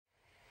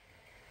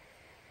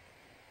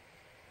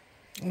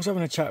I was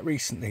having a chat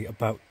recently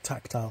about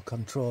tactile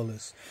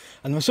controllers,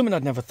 and there was something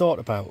I'd never thought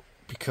about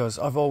because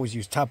I've always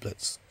used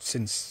tablets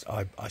since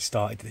I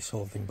started this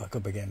whole thing back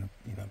up again,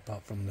 you know,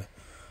 apart from the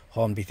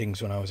Hornby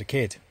things when I was a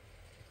kid.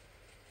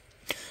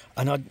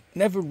 And I'd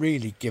never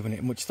really given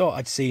it much thought.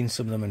 I'd seen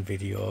some of them in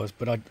videos,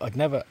 but I'd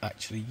never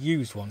actually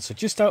used one. So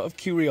just out of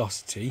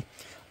curiosity,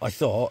 I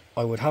thought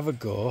I would have a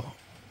go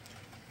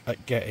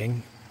at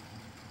getting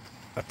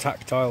a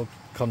tactile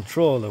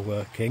controller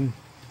working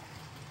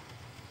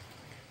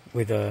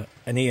with an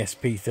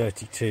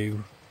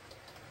ESP32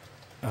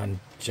 and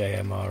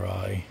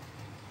JMRI.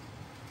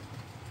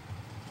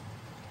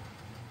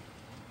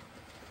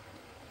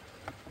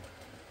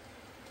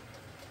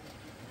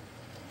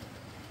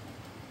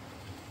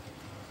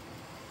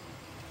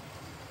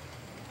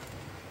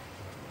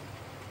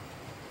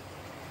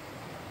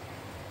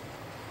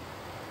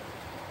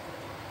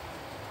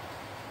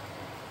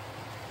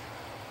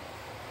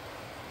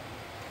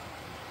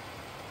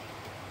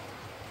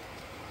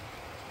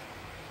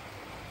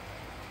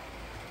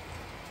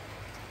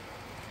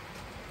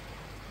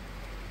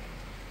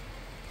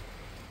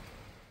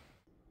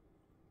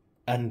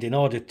 And in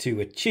order to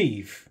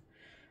achieve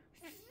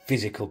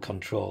physical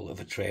control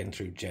of a train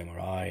through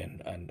JMRI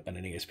and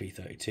an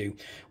ESP32,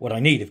 what I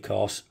need, of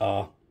course,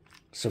 are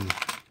some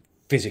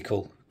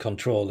physical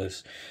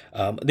controllers.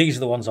 These are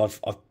the ones I've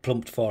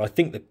plumped for. I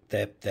think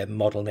that their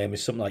model name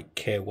is something like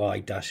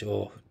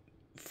KY-040.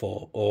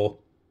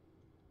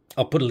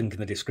 I'll put a link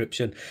in the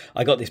description.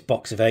 I got this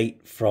box of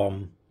 8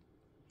 from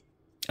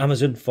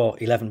Amazon for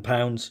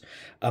 £11,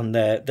 and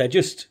they're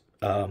just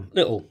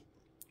little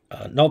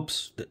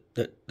knobs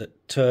that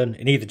turn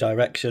in either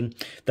direction.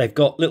 They've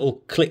got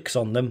little clicks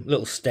on them,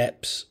 little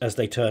steps as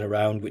they turn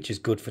around, which is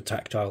good for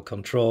tactile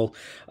control.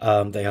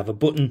 They have a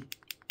button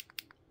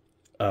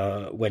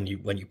when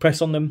you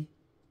press on them,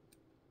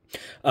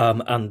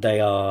 and they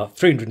are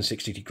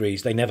 360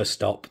 degrees. They never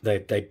stop. They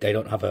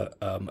don't have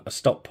a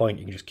stop point.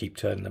 You can just keep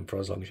turning them for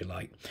as long as you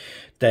like.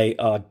 They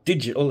are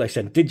digital. They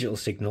send digital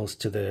signals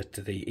to the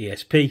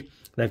ESP.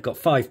 They've got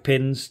 5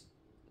 pins.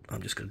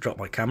 I'm just going to drop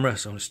my camera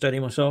so I'm steady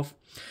myself.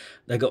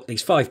 They've got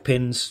these 5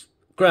 pins,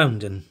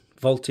 ground and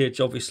voltage,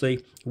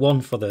 obviously.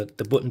 One for the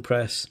button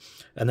press,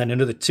 and then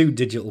another 2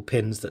 digital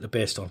pins that are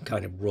based on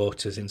kind of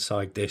rotors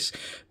inside this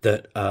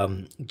that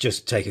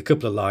just take a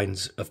couple of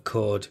lines of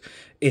code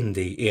in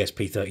the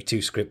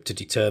ESP32 script to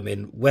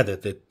determine whether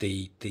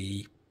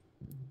the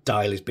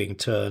dial is being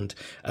turned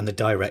and the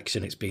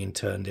direction it's being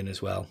turned in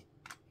as well.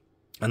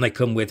 And they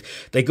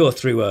go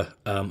through a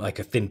like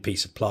a thin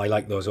piece of ply,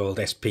 like those old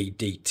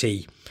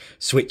SPDT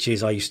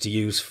switches I used to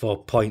use for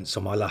points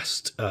on my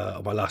last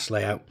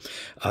layout.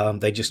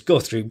 They just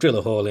go through, drill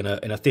a hole in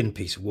a thin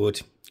piece of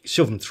wood,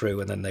 shove them through,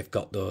 and then they've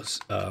got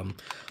those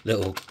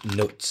little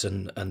nuts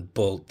and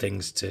bolt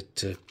things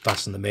to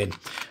fasten them in.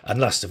 And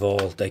last of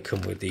all, they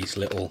come with these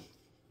little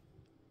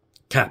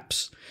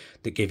caps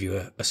that give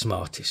you a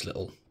smartish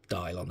little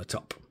dial on the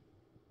top.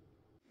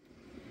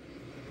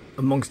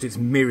 Amongst its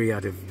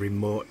myriad of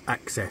remote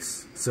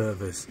access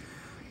servers,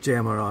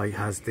 JMRI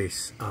has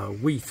this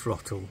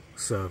Throttle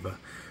server,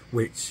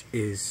 which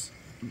is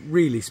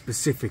really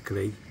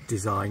specifically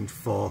designed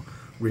for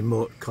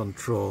remote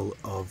control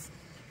of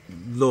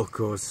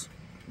locos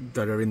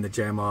that are in the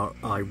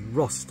JMRI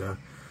roster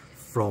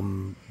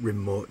from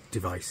remote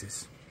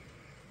devices.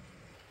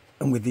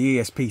 And with the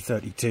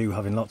ESP32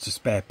 having lots of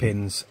spare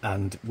pins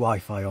and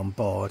Wi-Fi on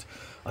board,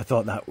 I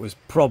thought that was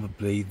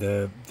probably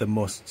the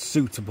most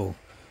suitable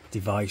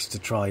device to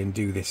try and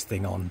do this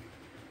thing on.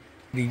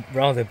 The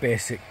rather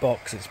basic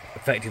box, it's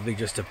effectively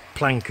just a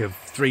plank of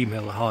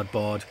 3mm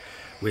hardboard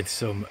with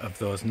some of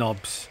those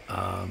knobs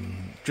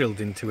drilled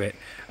into it,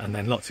 and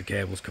then lots of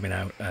cables coming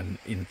out and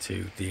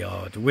into the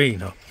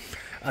Arduino.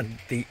 And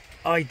the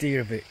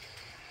idea of it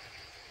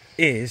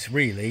is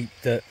really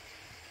that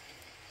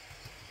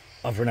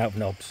I've run out of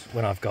knobs.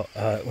 When I've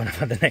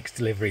had the next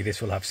delivery,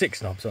 this will have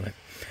 6 knobs on it.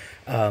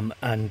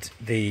 And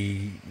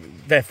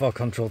therefore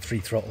control 3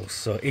 throttles,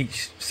 so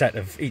each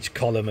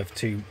column of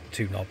two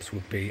knobs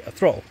would be a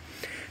throttle.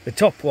 The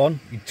top one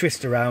you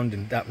twist around,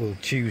 and that will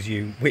choose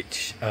you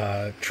which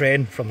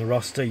train from the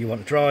roster you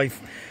want to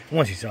drive. And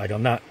once you decide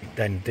on that,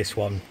 then this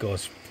one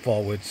goes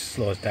forwards,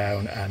 slows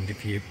down, and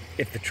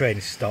if the train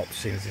is stopped,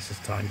 seeing as this has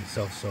timed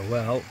itself so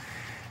well,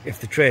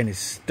 if the train is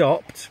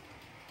stopped,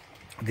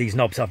 these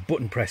knobs have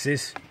button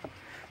presses.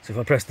 So if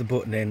I press the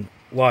button in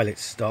while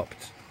it's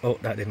stopped, oh,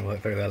 that didn't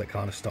work very well, it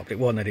kind of stopped. It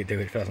won't let it do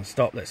it if it hasn't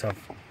stopped. Let's have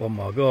one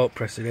more go,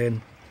 press it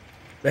in.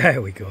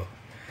 There we go.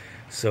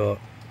 So,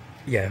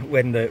 yeah,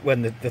 when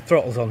the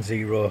throttle's on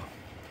 0,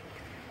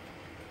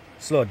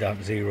 slow it down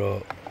to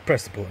 0,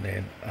 press the button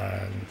in,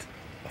 and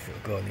off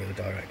it'll go in the other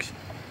direction.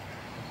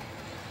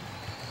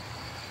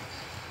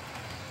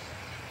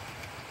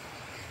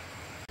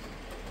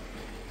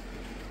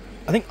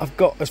 I think I've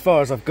got as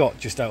far as I've got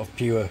just out of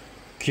pure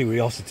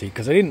curiosity,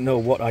 because I didn't know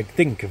what I'd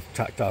think of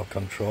tactile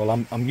control.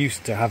 I'm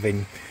used to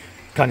having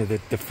kind of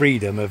the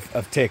freedom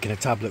of taking a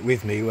tablet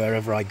with me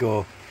wherever I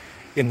go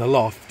in the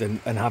loft and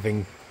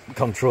having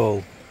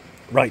control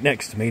right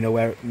next to me,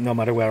 no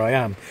matter where I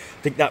am.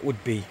 I think that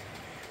would be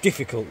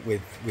difficult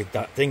with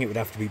that thing. It would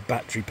have to be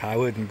battery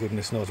powered and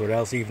goodness knows what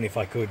else, even if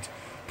I could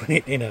put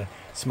it in a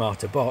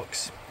smarter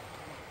box.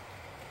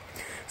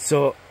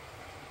 So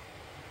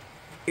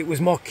it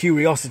was more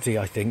curiosity,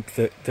 I think,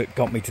 that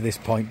got me to this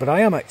point, but I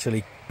am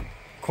actually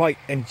quite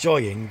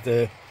enjoying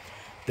the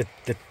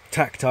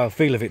tactile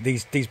feel of it.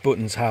 These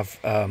buttons have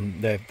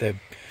they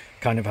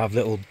kind of have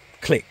little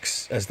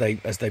clicks as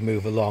they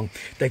move along.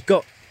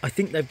 I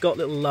think they've got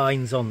little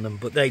lines on them,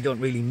 but they don't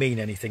really mean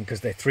anything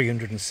because they're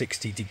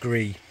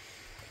 360-degree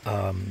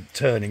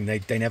turning.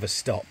 They never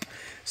stop,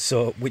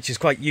 so which is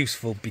quite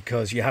useful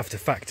because you have to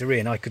factor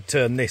in. I could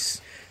turn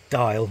this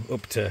dial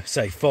up to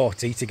say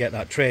 40 to get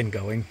that train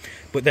going,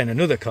 but then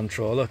another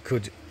controller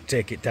could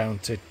take it down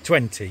to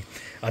 20,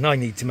 and I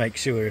need to make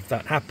sure if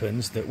that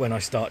happens that when I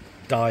start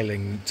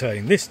turning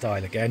this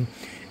dial again,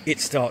 it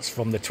starts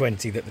from the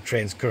 20 that the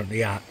train's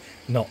currently at,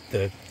 not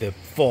the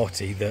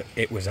 40 that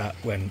it was at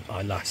when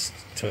I last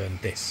turned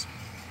this.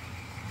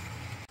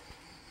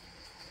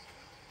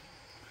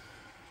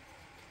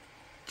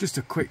 Just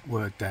a quick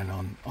word then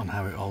on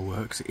how it all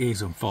works. It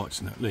is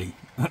unfortunately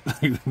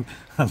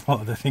a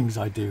lot of the things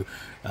I do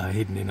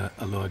hidden in a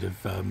load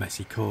of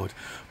messy code,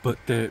 but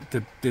the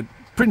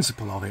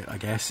principle of it, I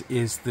guess,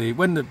 is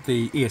when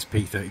the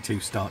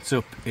ESP32 starts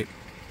up, it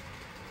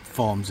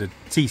forms a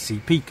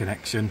TCP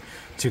connection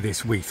to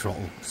this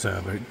Throttle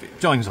server. It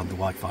joins on the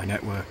Wi-Fi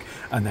network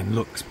and then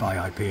looks by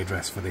IP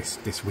address for this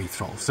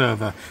Throttle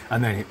server,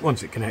 and then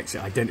once it connects,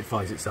 it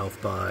identifies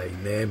itself by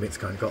name. It's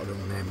kind of got a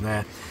little name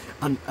there,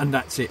 and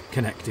that's it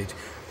connected.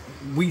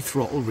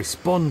 Throttle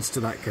responds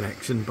to that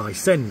connection by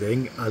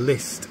sending a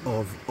list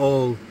of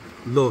all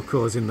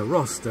locos in the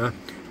roster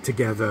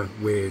together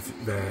with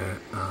their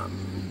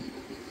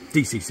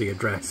DCC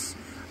address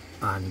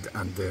and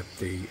the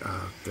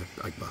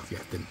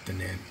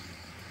name.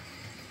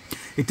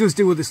 It does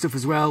do other stuff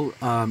as well.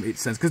 It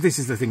sends, because this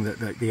is the thing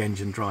that the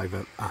engine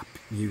driver app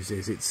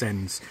uses. It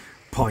sends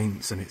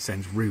points and it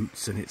sends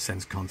routes and it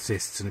sends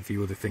consists and a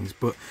few other things.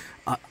 But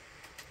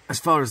as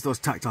far as those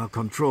tactile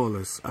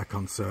controllers are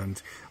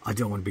concerned, I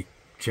don't want to be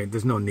changed.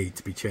 There's no need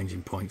to be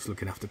changing points,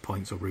 looking after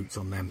points or routes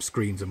on them.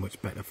 Screens are much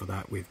better for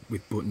that with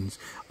buttons.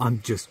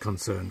 I'm just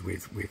concerned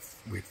with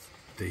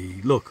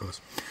the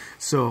locos.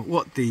 So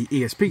what the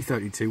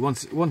ESP32,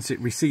 once it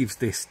receives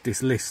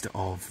this list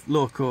of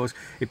locos,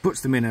 it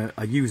puts them in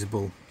a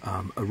usable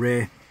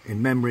array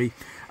in memory,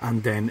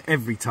 and then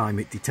every time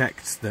it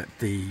detects that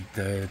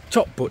the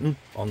top button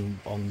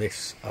on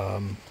this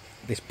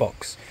this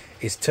box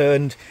is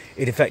turned,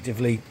 it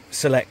effectively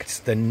selects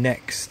the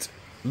next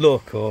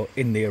loco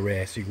in the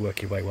array. So you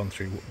work your way one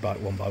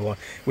by one,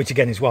 which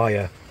again is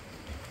why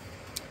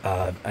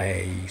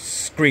a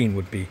screen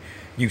would be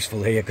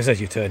useful here, because as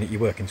you turn it, you're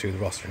working through the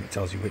roster and it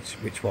tells you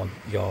which one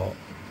you're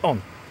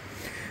on.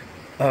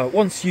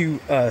 Once you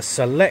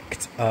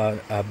select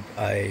a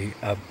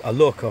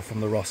loco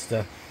from the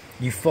roster,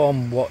 you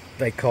form what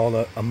they call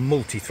a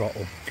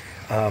multi-throttle.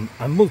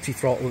 A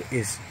multi-throttle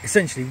is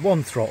essentially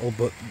one throttle,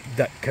 but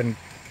that can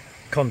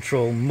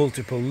control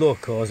multiple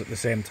locos at the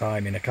same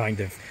time in a kind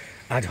of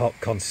ad hoc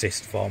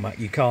consist format.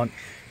 You can't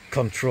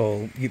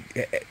control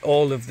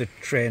all of the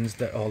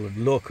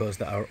locos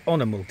that are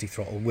on a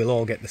multi-throttle will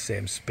all get the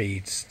same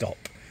speed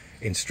stop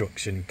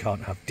instruction. You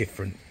can't have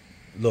different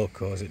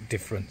locos at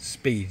different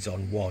speeds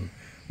on one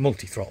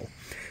multi-throttle.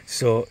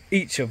 So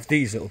each of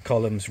these little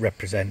columns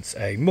represents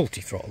a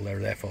multi-throttle. There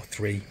are therefore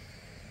 3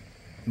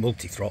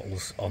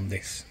 multi-throttles on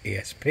this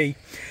ESP,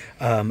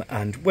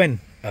 and when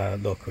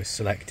loco is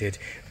selected,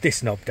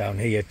 this knob down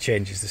here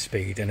changes the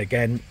speed, and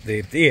again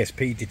the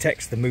ESP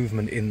detects the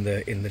movement in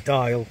the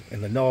dial, in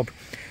the knob,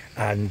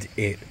 and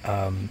it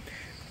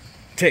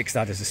takes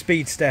that as a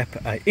speed step,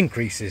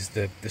 increases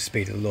the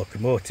speed of the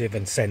locomotive,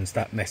 and sends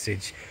that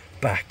message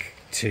back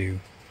to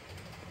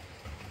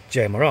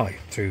JMRI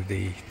through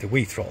the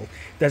Throttle.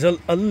 There's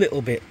a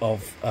little bit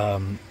of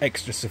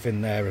extra stuff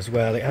in there as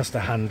well. It has to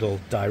handle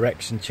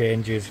direction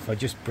changes. If I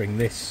just bring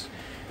this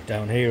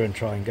down here and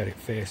try and get it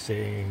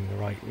facing the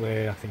right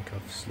way, I think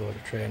I've slowed the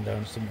train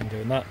down or something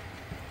doing that.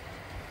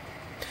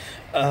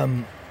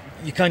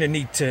 You kind of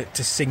need to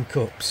sync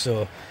up.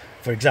 So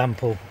for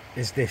example,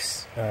 is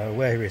this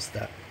where is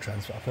that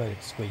transfer? I've heard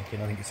it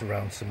squeaking. I think it's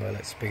around somewhere.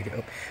 Let's speed it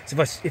up.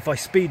 So if I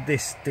speed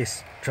this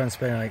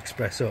Transpennine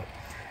Express up,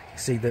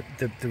 see the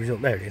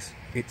result there. It is.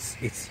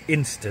 It's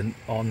instant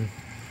on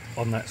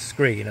that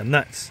screen, and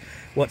that's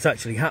what's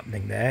actually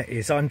happening there.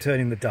 Is I'm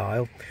turning the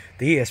dial,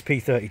 the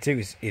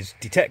ESP32 is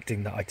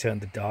detecting that I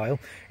turned the dial,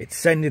 it's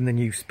sending the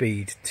new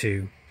speed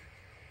to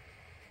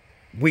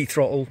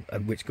Throttle,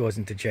 and which goes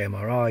into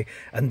JMRI,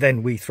 and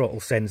then Throttle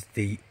sends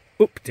the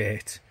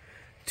update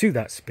to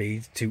that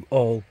speed to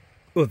all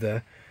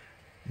other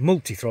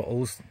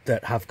multi-throttles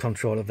that have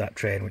control of that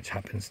train, which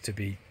happens to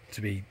be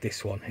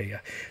this one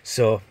here.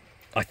 So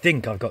I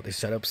think I've got this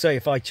set up. Say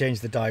if I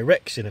change the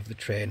direction of the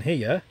train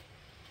here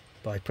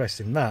by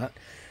pressing that,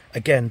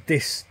 again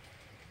this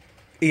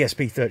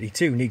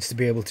ESP32 needs to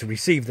be able to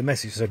receive the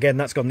message. So again,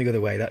 that's gone the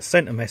other way. That's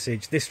sent a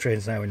message. This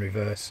train's now in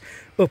reverse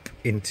up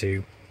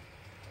into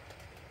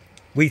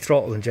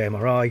Throttle and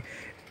JMRI.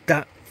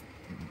 That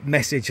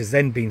message has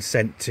then been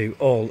sent to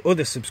all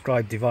other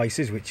subscribed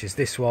devices, which is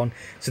this one.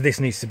 So this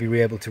needs to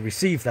be able to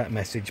receive that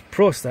message,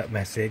 process that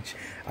message,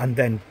 and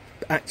then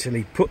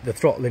actually put the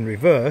throttle in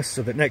reverse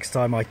so that next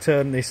time I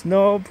turn this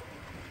knob,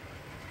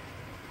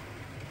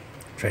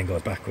 train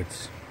goes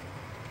backwards.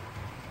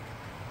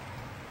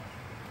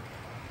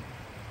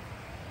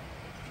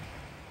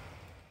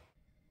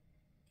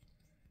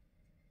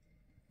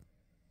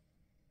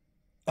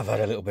 I've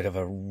had a little bit of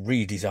a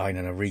redesign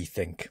and a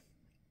rethink.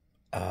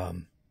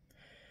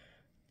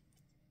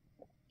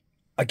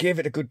 I gave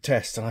it a good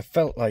test, and I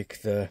felt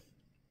like there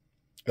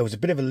was a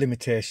bit of a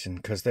limitation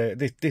because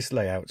this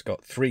layout's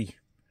got 3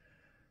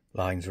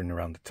 lines running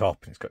around the top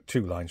and it's got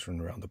 2 lines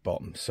running around the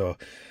bottom. So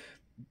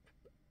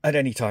at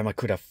any time I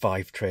could have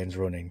 5 trains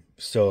running.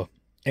 So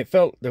it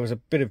felt there was a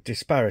bit of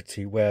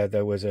disparity where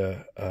there was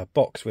a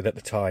box with, at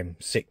the time,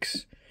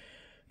 6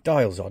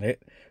 dials on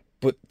it,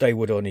 but they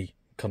would only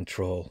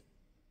control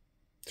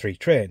 3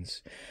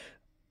 trains.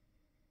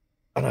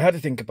 And I had to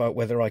think about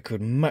whether I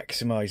could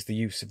maximise the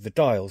use of the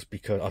dials,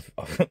 because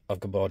I've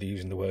got bored of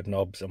using the word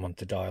knobs. I'm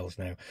onto dials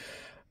now.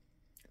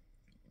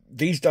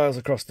 These dials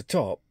across the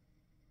top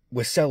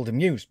were seldom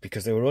used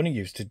because they were only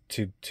used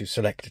to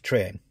select a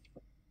train.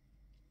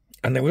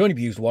 And they would only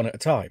be used one at a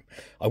time.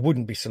 I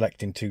wouldn't be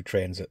selecting 2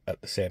 trains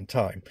at the same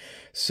time.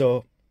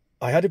 So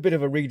I had a bit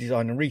of a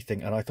redesign and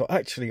rethink, and I thought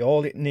actually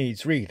all it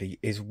needs really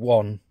is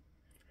one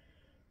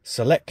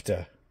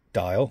selector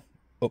dial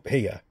up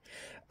here.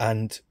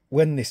 And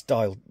when this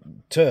dial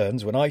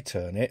turns, when I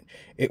turn it,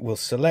 it will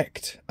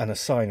select and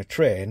assign a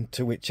train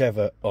to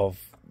whichever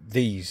of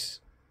these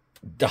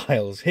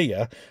dials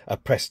here are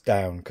pressed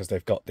down, because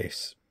they've got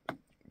this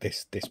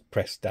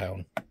press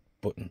down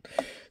button.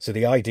 So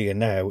the idea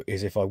now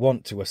is if I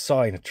want to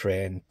assign a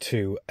train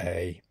to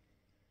a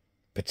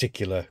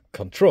particular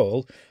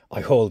control,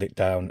 I hold it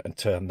down and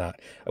turn that.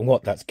 And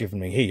what that's given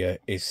me here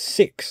is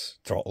 6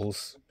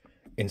 throttles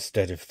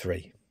instead of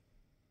 3.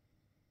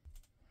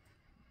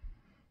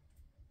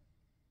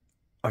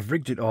 I've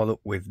rigged it all up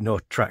with no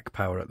track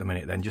power at the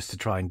minute then, just to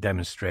try and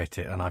demonstrate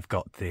it. And I've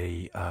got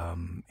the,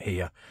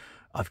 here,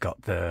 I've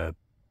got the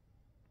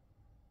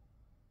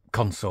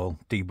console,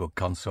 debug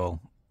console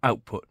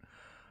output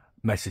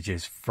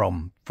messages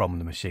from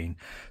the machine.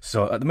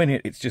 So at the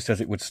minute it's just as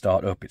it would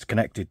start up. It's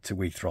connected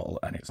to Throttle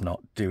and it's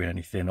not doing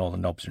anything. All the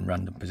knobs in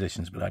random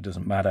positions, but that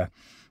doesn't matter.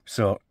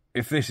 So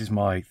if this is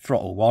my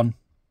throttle 1,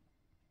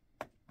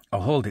 I'll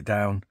hold it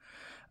down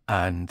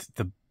and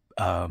the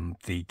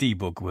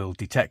debug will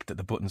detect that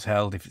the button's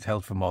held. If it's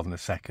held for more than a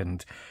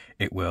second,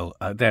 it will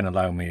then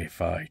allow me,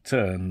 if I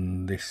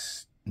turn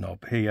this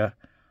knob here,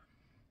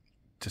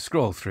 to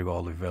scroll through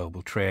all the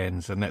available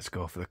trains. And let's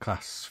go for the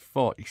class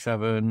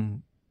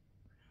 47,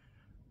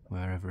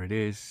 wherever it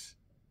is.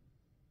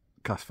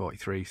 Class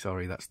 43,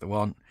 sorry, that's the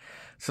one.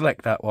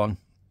 Select that one.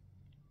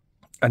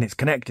 And it's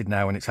connected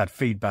now, and it's had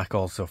feedback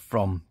also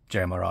from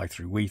JMRI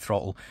through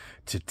Throttle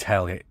to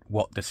tell it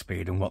what the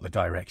speed and what the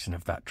direction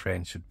of that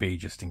train should be,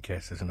 just in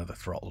case there's another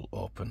throttle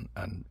open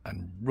and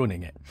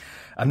running it.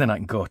 And then I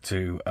can go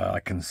to, I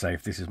can say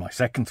if this is my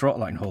second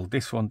throttle, I can hold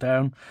this one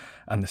down,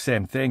 and the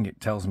same thing,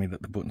 it tells me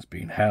that the button's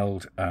being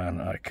held,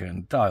 and I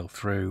can dial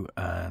through,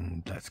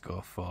 and let's go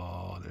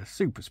for the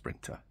Super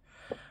Sprinter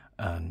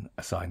and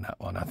assign that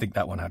one. I think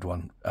that one had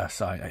one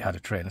assigned. I had a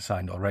train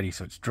assigned already,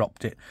 so it's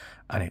dropped it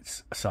and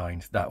it's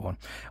assigned that one.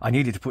 I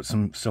needed to put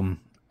some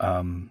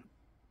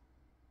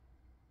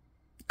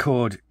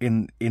code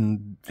in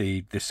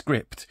the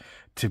script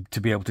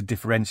to be able to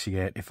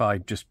differentiate. If I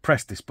just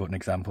press this button,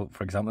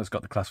 for example, it's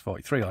got the class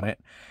 43 on it,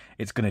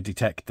 it's going to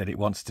detect that it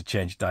wants to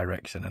change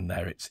direction, and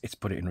there it's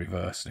put it in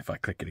reverse. And if I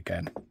click it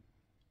again,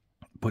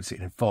 it puts it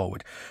in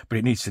forward. But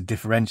it needs to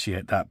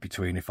differentiate that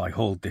between, if I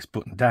hold this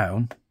button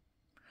down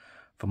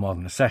for more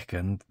than a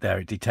second, there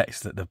it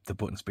detects that the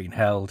button's been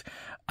held,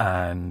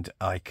 and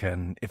I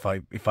can, if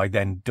I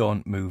then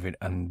don't move it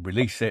and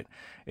release it,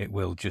 it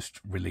will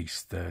just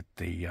release the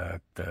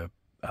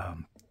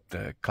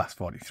class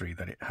 43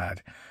 that it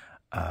had,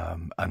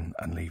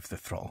 and leave the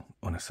throttle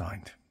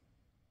unassigned.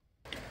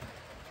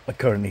 I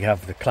currently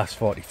have the class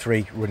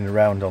 43 running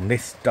around on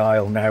this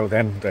dial now.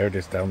 Then there it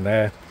is down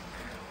there,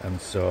 and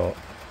so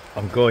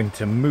I'm going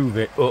to move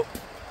it up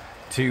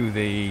to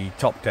the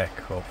top deck,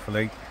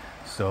 hopefully.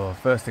 So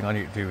first thing I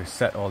need to do is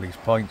set all these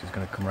points. It's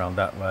going to come around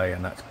that way,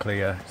 and that's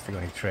clear. It's the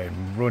only train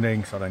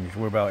running, so I don't need to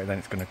worry about it. Then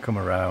it's going to come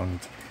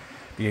around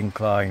the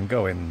incline,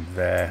 go in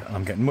there, and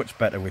I'm getting much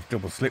better with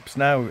double slips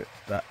now.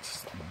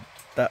 That's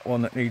that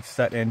one that needs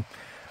setting,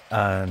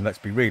 and let's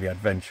be really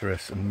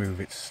adventurous and move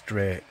it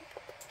straight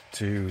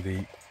to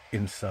the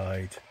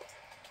inside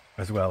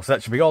as well. So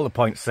that should be all the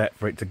points set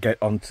for it to get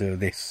onto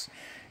this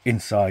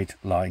inside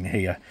line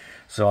here.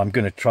 So I'm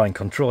going to try and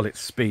control its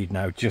speed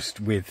now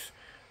just with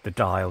the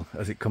dial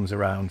as it comes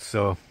around.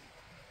 So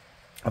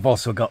I've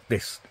also got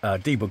this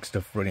debug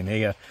stuff running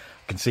here.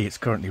 can see it's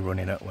currently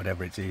running at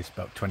whatever it is,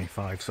 about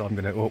 25. So I'm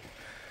going to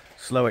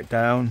slow it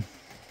down.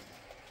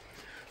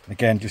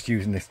 Again, just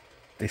using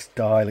this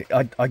dial.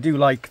 I do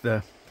like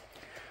the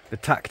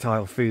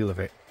tactile feel of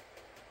it,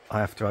 I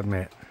have to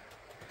admit.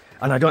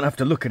 And I don't have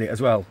to look at it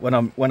as well. When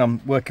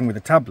I'm working with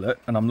a tablet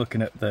and I'm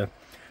looking at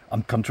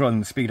I'm controlling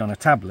the speed on a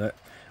tablet,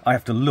 I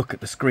have to look at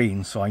the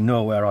screen so I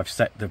know where I've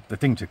set the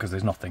thing to, because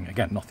there's nothing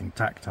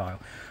tactile.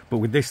 But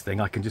with this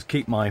thing, I can just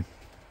keep as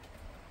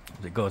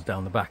it goes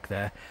down the back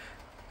there,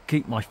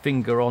 keep my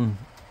finger on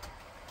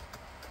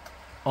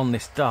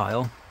this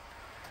dial,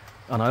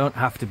 and I don't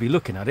have to be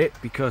looking at it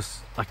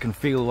because I can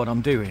feel what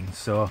I'm doing.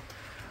 So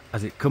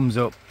as it comes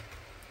up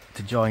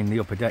to join the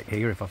upper deck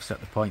here, if I've set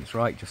the points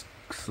right, just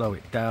slow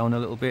it down a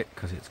little bit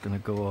because it's going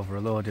to go over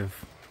a load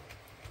of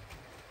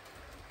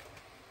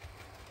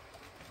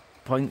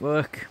point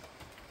work.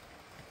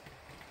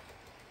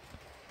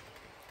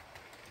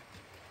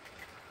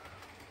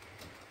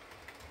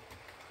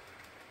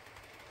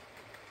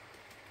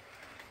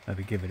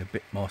 Maybe give it a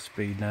bit more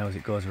speed now as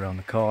it goes around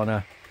the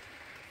corner,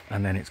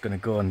 and then it's going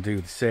to go and do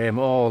the same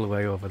all the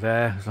way over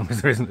there, as long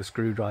as there isn't a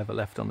screwdriver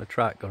left on the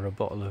track or a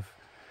bottle of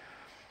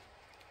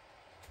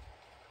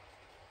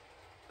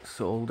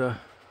solder.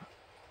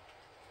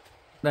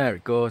 There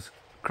it goes,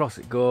 across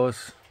it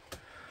goes,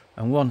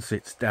 and once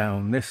it's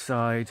down this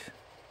side,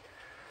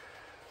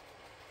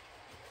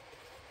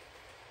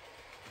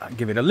 I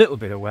give it a little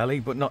bit of welly,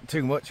 but not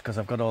too much, because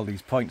I've got all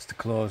these points to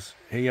close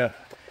here.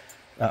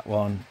 That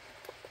one,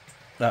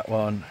 that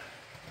one,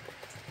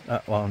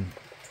 that one,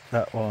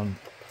 that one,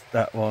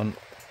 that one,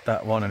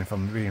 that one, and if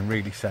I'm being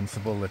really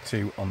sensible, the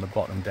two on the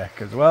bottom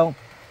deck as well.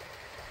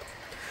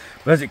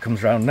 But as it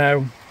comes round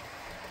now,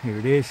 here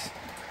it is,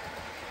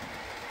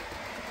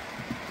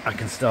 I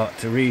can start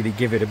to really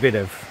give it a bit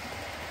of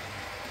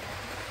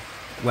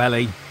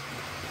welly.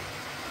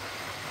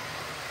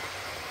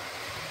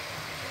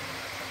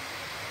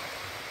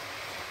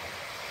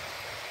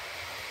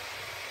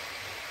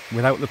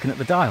 Without looking at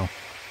the dial.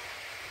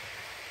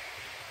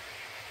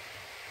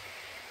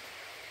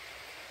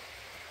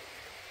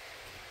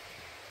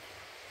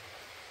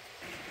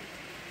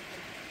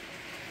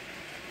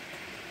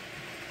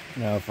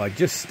 Now if I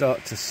just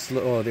start to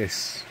slow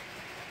this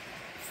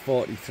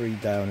 43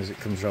 down as it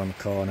comes around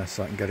the corner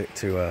so I can get it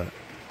to a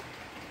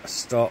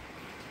stop.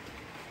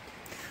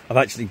 I've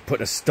actually put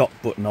a stop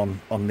button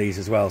on these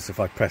as well, so if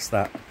I press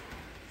that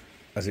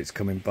as it's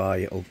coming by,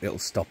 it'll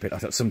stop it. I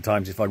thought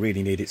sometimes if I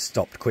really need it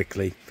stopped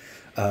quickly,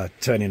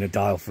 turning a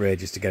dial for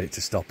ages to get it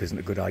to stop isn't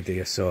a good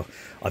idea, so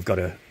I've got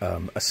a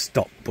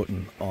stop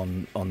button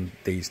on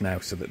these now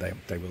so that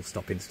they will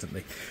stop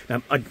instantly.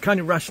 Now I kind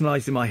of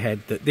rationalised in my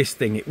head that this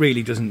thing, it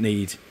really doesn't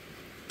need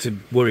to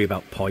worry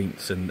about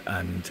points and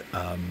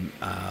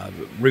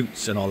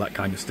routes and all that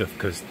kind of stuff,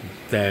 because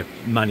they're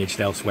managed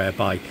elsewhere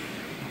by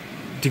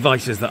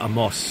devices that are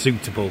more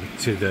suitable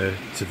to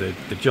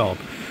the job.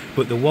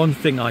 But the one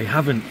thing I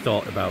haven't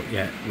thought about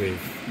yet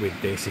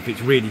with this, if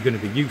it's really going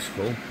to be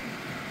useful,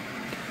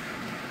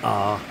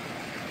 are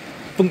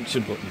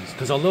function buttons.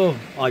 Because although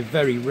I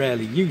very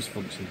rarely use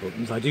function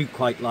buttons, I do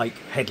quite like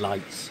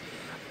headlights,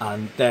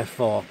 and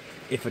therefore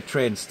if a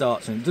train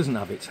starts and it doesn't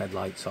have its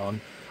headlights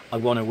on, I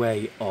want a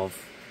way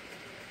of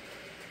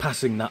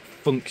passing that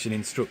function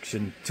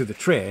instruction to the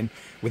train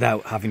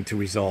without having to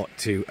resort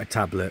to a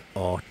tablet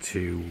or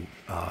to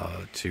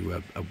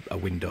a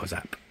Windows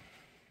app.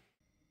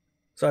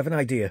 So I have an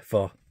idea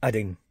for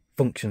adding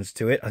functions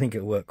to it. I think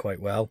it'll work quite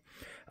well.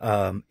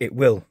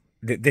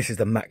 This is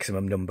the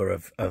maximum number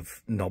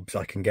of knobs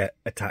I can get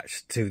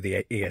attached to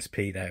the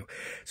ESP now.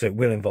 So it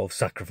will involve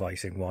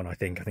sacrificing one, I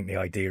think. I think the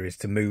idea is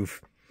to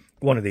move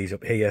one of these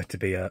up here to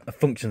be a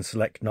function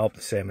select knob,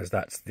 the same as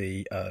that's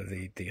the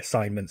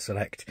assignment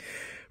select.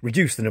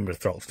 Reduce the number of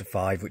throttles to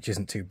 5, which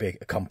isn't too big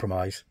a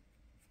compromise.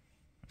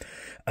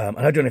 And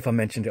I don't know if I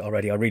mentioned it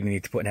already, I really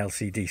need to put an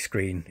LCD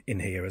screen in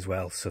here as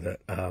well, so that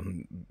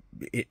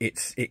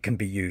it can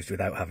be used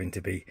without having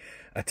to be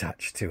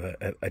attached to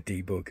a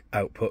debug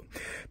output.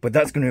 But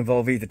that's going to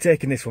involve either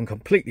taking this one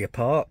completely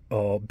apart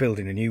or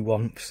building a new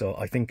one. So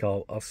I think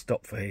I'll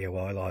stop for here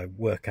while I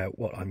work out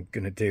what I'm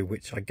going to do,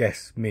 which I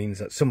guess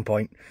means at some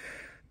point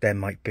there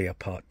might be a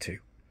part 2.